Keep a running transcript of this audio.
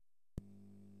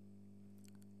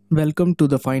Welcome to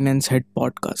the Finance Head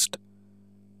Podcast,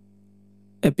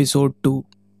 Episode 2.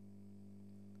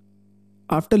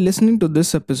 After listening to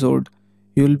this episode,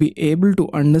 you will be able to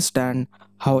understand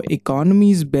how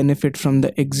economies benefit from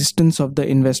the existence of the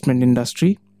investment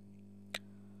industry,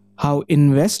 how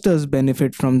investors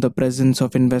benefit from the presence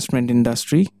of investment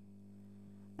industry,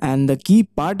 and the key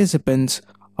participants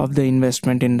of the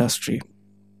investment industry.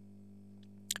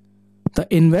 The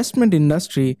investment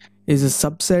industry is a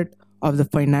subset of the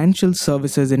financial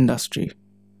services industry.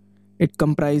 It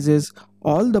comprises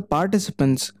all the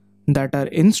participants that are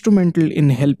instrumental in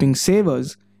helping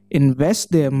savers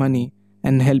invest their money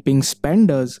and helping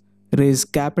spenders raise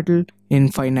capital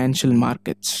in financial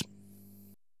markets.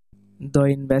 The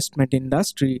investment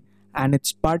industry and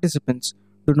its participants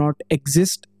do not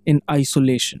exist in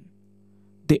isolation.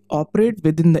 They operate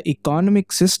within the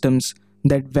economic systems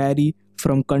that vary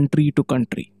from country to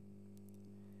country.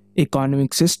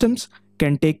 Economic systems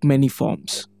can take many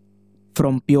forms,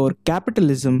 from pure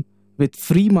capitalism with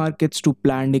free markets to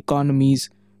planned economies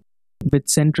with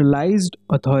centralized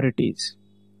authorities.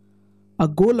 A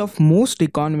goal of most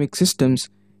economic systems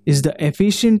is the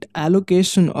efficient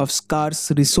allocation of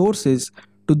scarce resources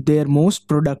to their most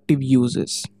productive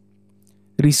uses.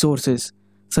 Resources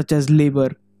such as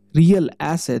labor, real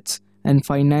assets, and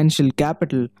financial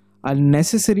capital are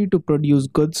necessary to produce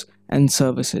goods and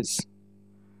services.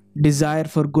 Desire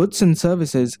for goods and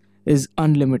services is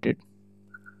unlimited,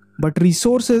 but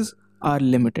resources are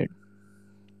limited.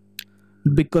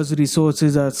 Because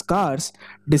resources are scarce,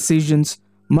 decisions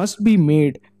must be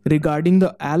made regarding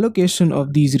the allocation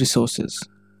of these resources.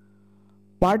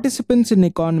 Participants in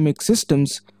economic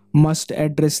systems must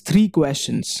address three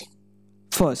questions.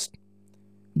 First,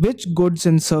 which goods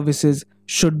and services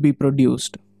should be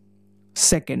produced?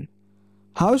 Second,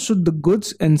 how should the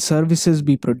goods and services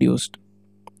be produced?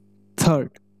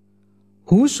 Third,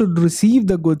 who should receive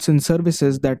the goods and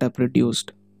services that are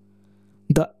produced?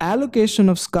 The allocation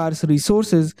of scarce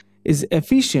resources is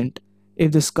efficient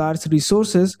if the scarce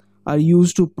resources are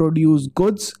used to produce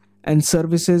goods and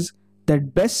services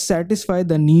that best satisfy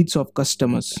the needs of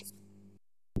customers.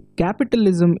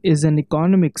 Capitalism is an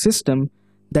economic system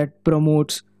that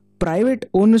promotes private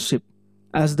ownership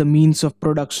as the means of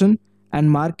production and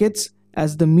markets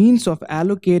as the means of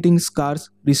allocating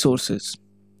scarce resources.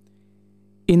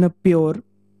 In a pure,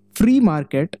 free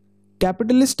market,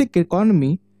 capitalistic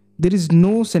economy, there is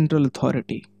no central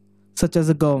authority, such as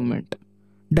a government,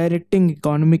 directing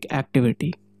economic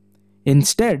activity.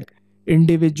 Instead,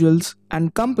 individuals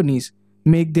and companies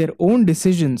make their own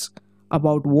decisions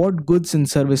about what goods and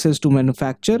services to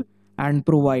manufacture and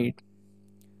provide,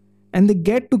 and they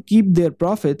get to keep their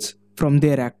profits from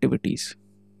their activities.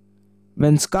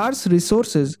 When scarce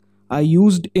resources are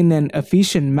used in an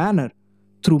efficient manner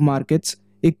through markets,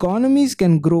 economies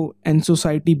can grow and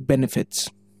society benefits.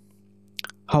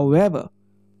 However,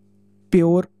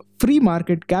 pure free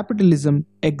market capitalism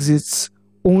exists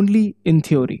only in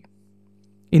theory.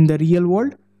 In the real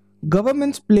world,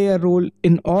 governments play a role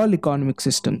in all economic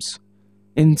systems.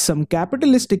 In some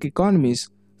capitalistic economies,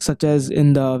 such as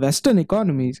in the Western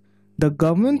economies, the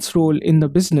government's role in the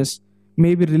business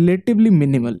may be relatively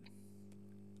minimal.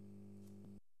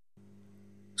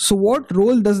 So, what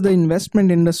role does the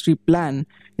investment industry plan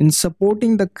in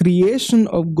supporting the creation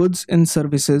of goods and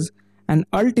services and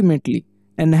ultimately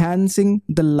enhancing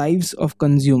the lives of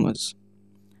consumers?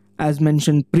 As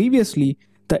mentioned previously,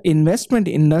 the investment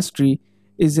industry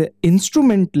is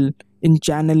instrumental in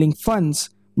channeling funds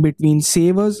between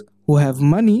savers who have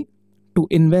money to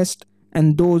invest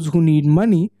and those who need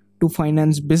money to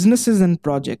finance businesses and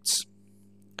projects.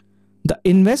 The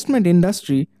investment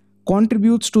industry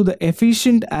contributes to the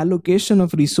efficient allocation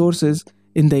of resources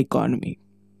in the economy.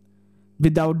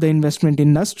 Without the investment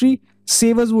industry,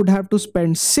 savers would have to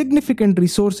spend significant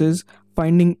resources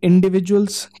finding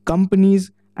individuals,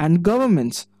 companies, and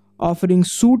governments offering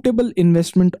suitable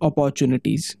investment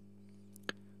opportunities.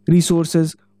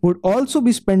 Resources would also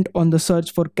be spent on the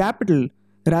search for capital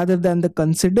rather than the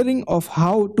considering of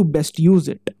how to best use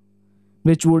it,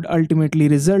 which would ultimately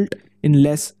result in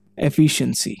less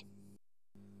efficiency.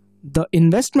 The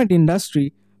investment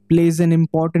industry plays an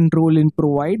important role in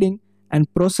providing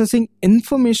and processing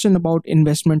information about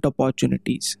investment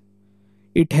opportunities.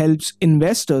 It helps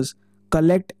investors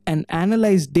collect and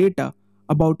analyze data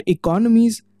about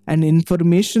economies and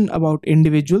information about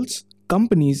individuals,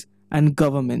 companies, and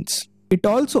governments. It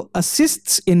also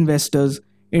assists investors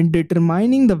in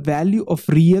determining the value of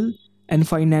real and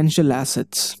financial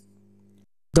assets.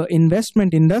 The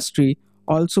investment industry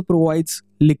also provides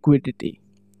liquidity.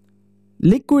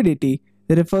 Liquidity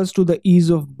refers to the ease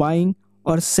of buying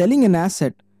or selling an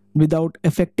asset without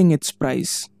affecting its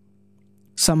price.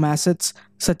 Some assets,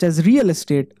 such as real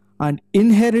estate, are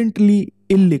inherently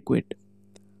illiquid.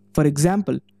 For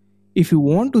example, if you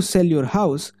want to sell your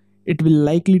house, it will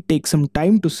likely take some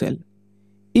time to sell,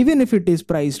 even if it is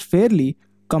priced fairly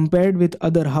compared with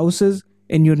other houses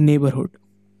in your neighborhood.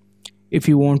 If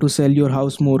you want to sell your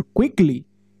house more quickly,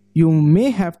 you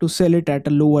may have to sell it at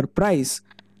a lower price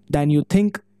than you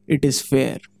think it is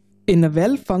fair. In a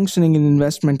well functioning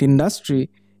investment industry,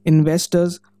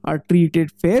 investors are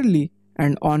treated fairly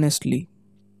and honestly.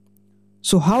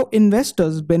 So, how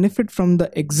investors benefit from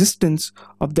the existence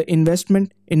of the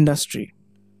investment industry?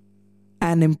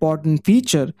 An important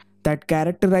feature that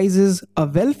characterizes a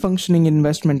well functioning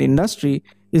investment industry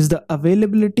is the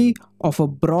availability of a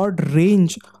broad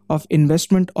range of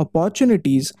investment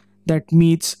opportunities that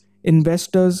meets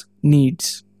investors'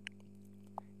 needs.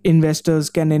 Investors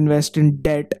can invest in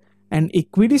debt and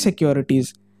equity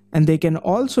securities, and they can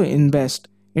also invest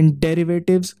in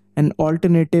derivatives and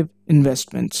alternative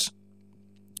investments.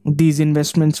 These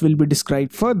investments will be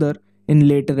described further in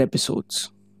later episodes.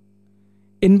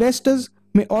 Investors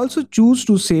may also choose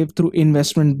to save through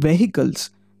investment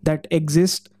vehicles that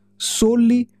exist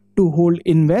solely to hold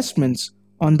investments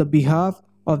on the behalf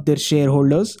of their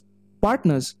shareholders,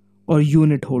 partners, or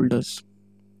unit holders.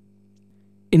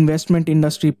 Investment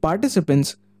industry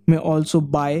participants may also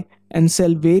buy and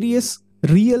sell various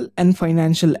real and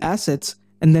financial assets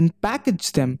and then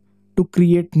package them to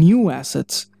create new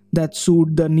assets that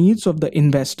suit the needs of the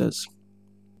investors.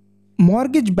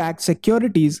 Mortgage backed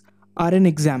securities are an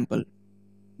example.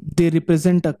 They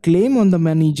represent a claim on the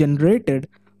money generated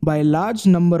by a large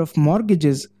number of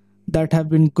mortgages that have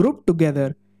been grouped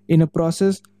together in a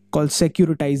process called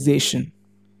securitization.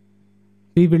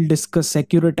 We will discuss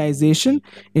securitization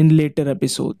in later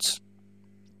episodes.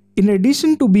 In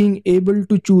addition to being able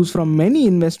to choose from many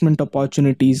investment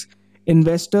opportunities,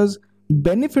 investors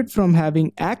benefit from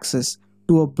having access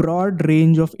to a broad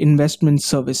range of investment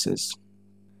services.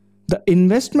 The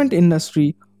investment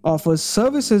industry offers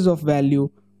services of value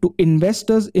to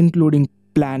investors, including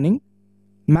planning,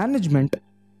 management,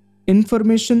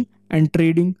 information, and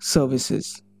trading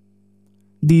services.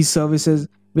 These services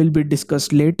will be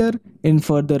discussed later in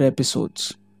further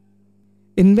episodes.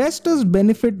 Investors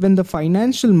benefit when the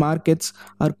financial markets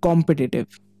are competitive.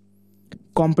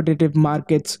 Competitive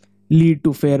markets lead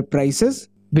to fair prices,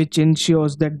 which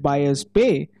ensures that buyers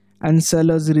pay and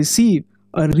sellers receive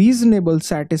a reasonable,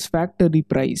 satisfactory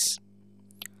price.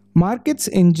 Markets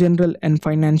in general and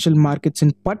financial markets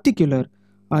in particular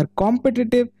are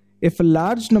competitive if a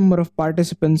large number of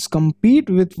participants compete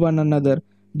with one another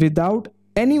without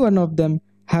any one of them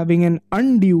having an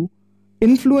undue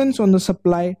influence on the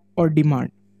supply or demand.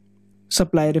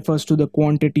 Supply refers to the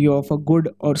quantity of a good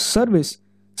or service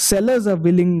sellers are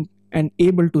willing and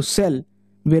able to sell,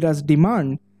 whereas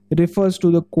demand refers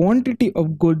to the quantity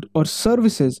of good or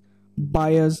services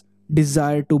buyers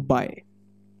desire to buy.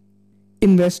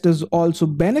 Investors also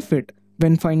benefit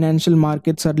when financial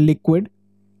markets are liquid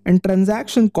and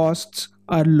transaction costs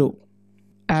are low.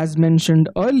 As mentioned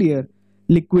earlier,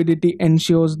 liquidity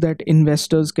ensures that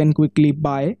investors can quickly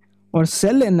buy or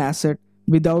sell an asset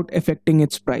without affecting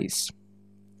its price.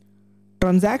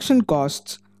 Transaction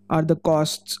costs are the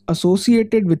costs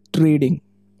associated with trading.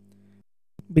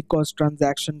 Because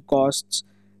transaction costs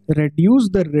reduce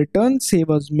the return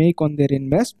savers make on their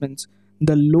investments,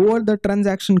 the lower the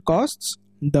transaction costs,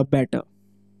 the better.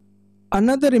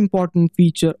 Another important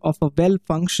feature of a well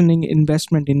functioning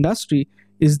investment industry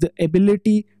is the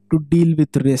ability to deal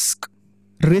with risk.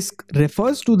 Risk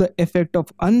refers to the effect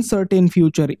of uncertain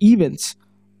future events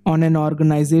on an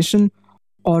organization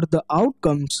or the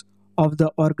outcomes of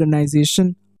the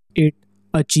organization it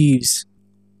achieves.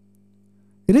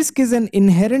 Risk is an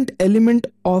inherent element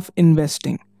of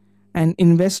investing, and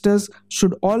investors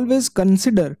should always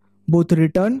consider both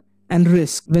return and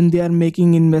risk when they are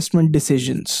making investment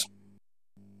decisions.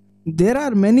 There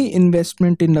are many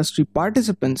investment industry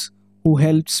participants who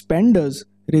help spenders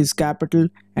raise capital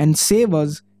and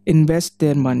savers invest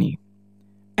their money.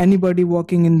 Anybody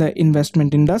working in the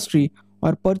investment industry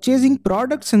or purchasing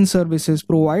products and services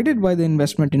provided by the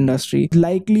investment industry is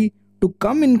likely to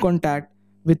come in contact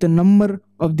with a number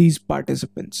of these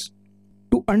participants.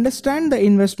 To understand the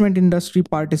investment industry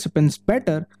participants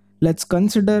better, let's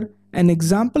consider an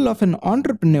example of an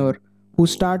entrepreneur who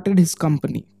started his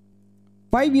company.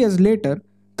 5 years later,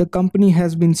 the company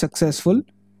has been successful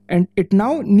and it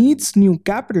now needs new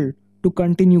capital to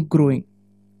continue growing.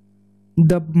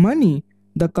 The money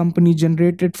the company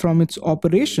generated from its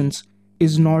operations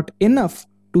is not enough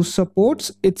to support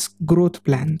its growth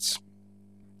plans,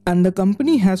 and the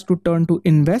company has to turn to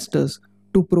investors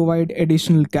to provide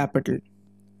additional capital.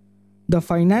 The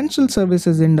financial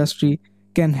services industry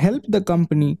can help the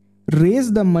company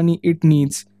raise the money it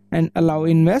needs and allow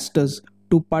investors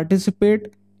to participate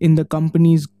in the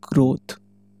company's growth.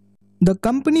 The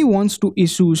company wants to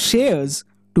issue shares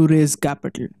to raise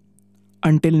capital.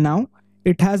 Until now,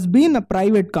 it has been a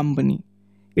private company.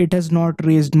 It has not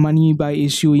raised money by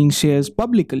issuing shares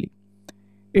publicly.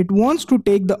 It wants to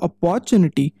take the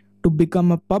opportunity to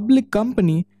become a public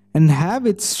company and have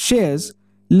its shares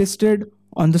listed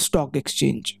on the stock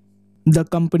exchange. The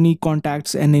company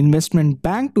contacts an investment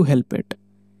bank to help it.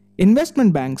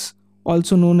 Investment banks,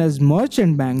 also known as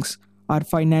merchant banks, are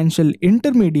financial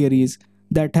intermediaries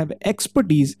that have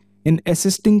expertise in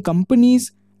assisting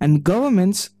companies and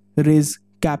governments raise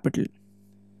capital.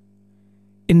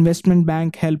 Investment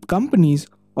bank help companies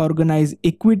organize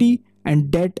equity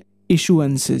and debt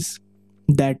issuances,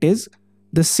 that is,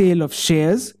 the sale of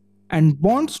shares and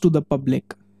bonds to the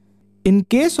public. In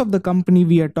case of the company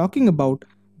we are talking about,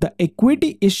 the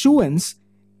equity issuance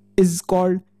is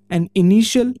called an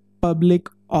initial public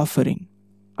offering,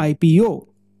 IPO,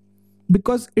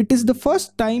 because it is the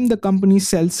first time the company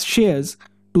sells shares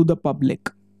to the public.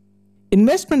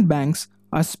 Investment banks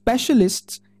are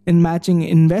specialists in matching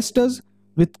investors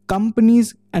with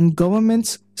companies and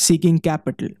governments seeking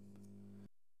capital.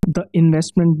 The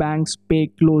investment banks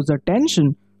pay close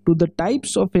attention to the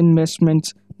types of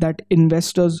investments that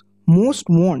investors most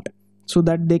want so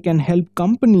that they can help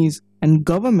companies and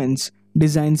governments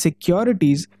design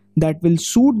securities that will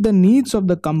suit the needs of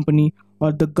the company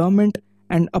or the government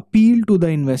and appeal to the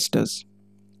investors.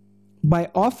 By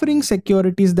offering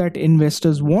securities that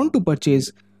investors want to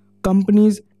purchase,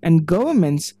 companies and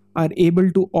governments are able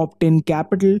to obtain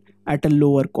capital at a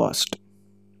lower cost.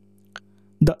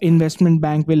 The investment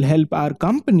bank will help our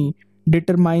company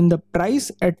determine the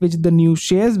price at which the new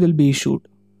shares will be issued.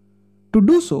 To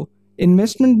do so,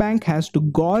 investment bank has to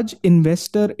gauge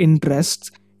investor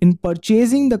interests in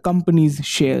purchasing the company's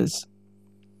shares.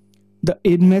 The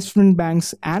investment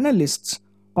bank's analysts,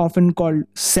 often called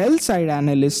sell side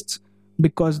analysts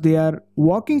because they are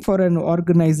working for an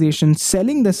organization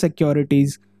selling the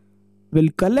securities, will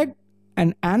collect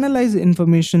and analyze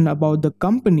information about the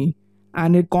company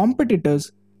and its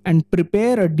competitors and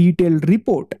prepare a detailed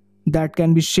report that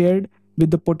can be shared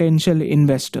with the potential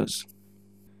investors.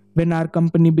 When our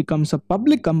company becomes a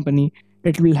public company,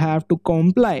 it will have to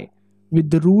comply with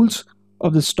the rules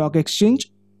of the stock exchange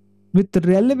with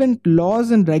relevant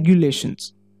laws and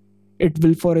regulations. It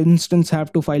will, for instance,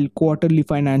 have to file quarterly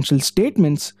financial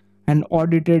statements and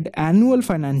audited annual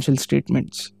financial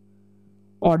statements.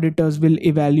 Auditors will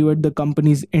evaluate the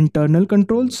company's internal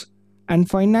controls and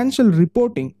financial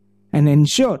reporting and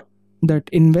ensure that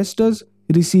investors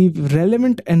receive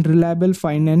relevant and reliable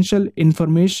financial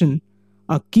information,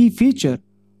 a key feature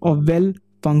of well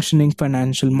functioning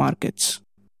financial markets.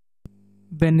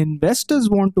 When investors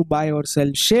want to buy or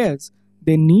sell shares,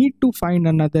 they need to find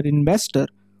another investor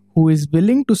who is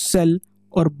willing to sell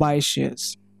or buy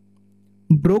shares.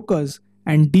 Brokers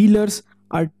and dealers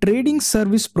are trading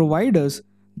service providers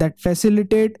that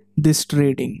facilitate this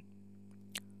trading.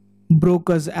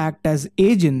 Brokers act as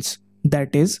agents,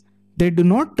 that is, they do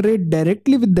not trade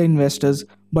directly with the investors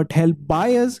but help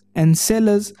buyers and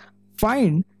sellers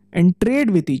find and trade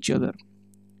with each other.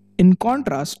 In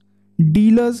contrast,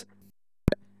 dealers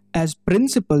as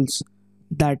principals,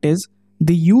 that is,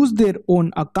 they use their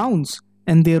own accounts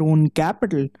and their own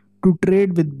capital to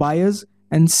trade with buyers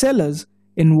and sellers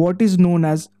in what is known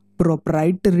as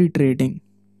proprietary trading.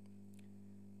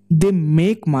 They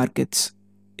make markets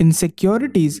in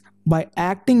securities by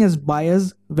acting as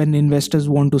buyers when investors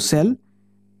want to sell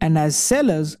and as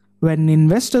sellers when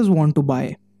investors want to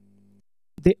buy.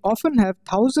 They often have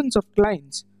thousands of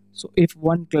clients, so if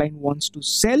one client wants to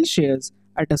sell shares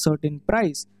at a certain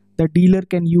price, the dealer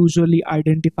can usually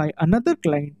identify another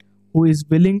client who is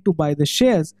willing to buy the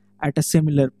shares at a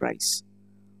similar price.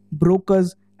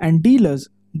 Brokers and dealers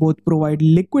both provide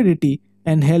liquidity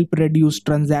and help reduce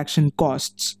transaction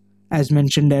costs. As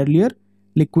mentioned earlier,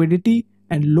 liquidity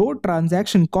and low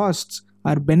transaction costs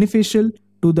are beneficial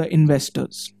to the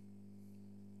investors.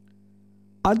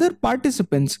 Other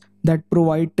participants that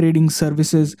provide trading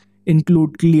services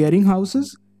include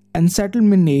clearinghouses and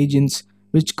settlement agents,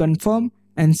 which confirm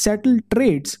and settle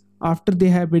trades after they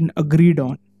have been agreed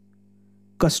on.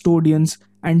 Custodians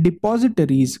and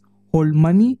depositories hold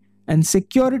money and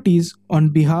securities on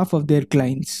behalf of their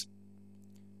clients.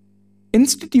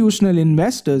 Institutional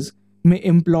investors may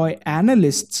employ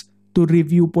analysts to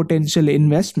review potential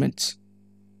investments.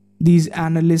 These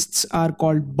analysts are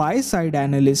called buy side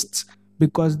analysts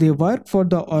because they work for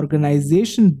the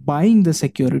organization buying the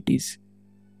securities.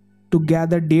 to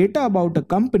gather data about a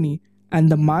company and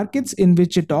the markets in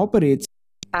which it operates.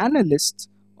 Analysts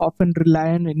often rely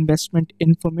on investment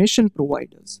information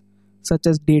providers, such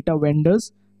as data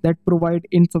vendors that provide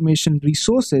information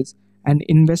resources and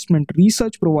investment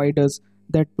research providers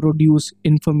that produce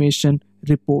information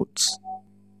reports.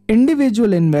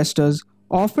 Individual investors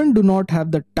often do not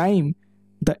have the time,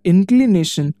 the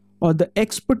inclination, or the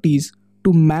expertise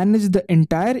to manage the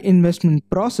entire investment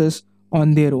process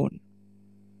on their own.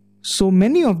 So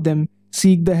many of them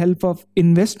seek the help of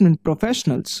investment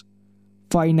professionals.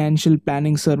 Financial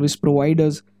planning service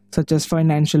providers, such as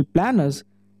financial planners,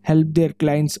 help their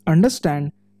clients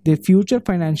understand their future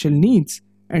financial needs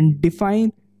and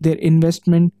define their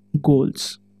investment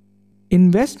goals.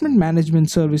 Investment management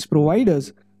service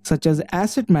providers, such as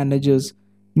asset managers,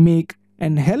 make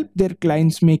and help their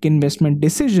clients make investment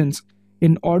decisions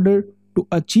in order to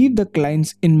achieve the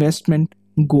client's investment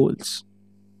goals.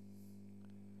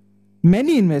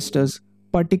 Many investors,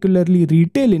 particularly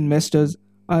retail investors,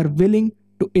 are willing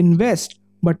to invest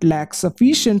but lack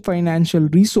sufficient financial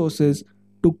resources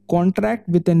to contract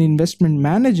with an investment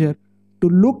manager to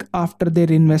look after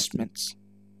their investments.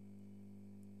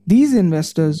 These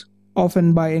investors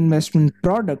often buy investment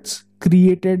products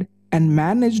created and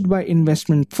managed by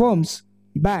investment firms,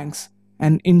 banks,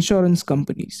 and insurance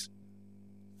companies.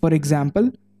 For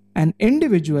example, an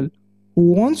individual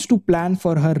who wants to plan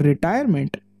for her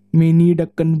retirement may need a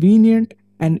convenient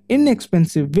and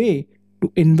inexpensive way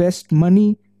to invest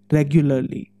money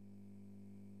regularly.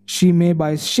 She may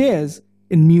buy shares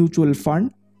in mutual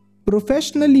fund,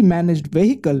 professionally managed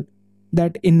vehicle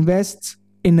that invests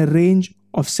in a range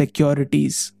of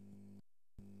securities.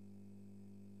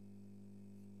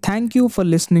 Thank you for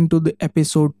listening to the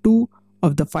episode 2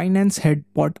 of the Finance Head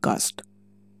podcast.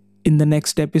 In the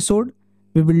next episode,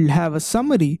 we will have a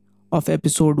summary of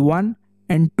episode 1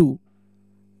 and 2,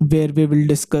 where we will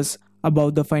discuss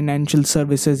about the financial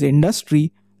services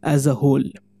industry as a whole.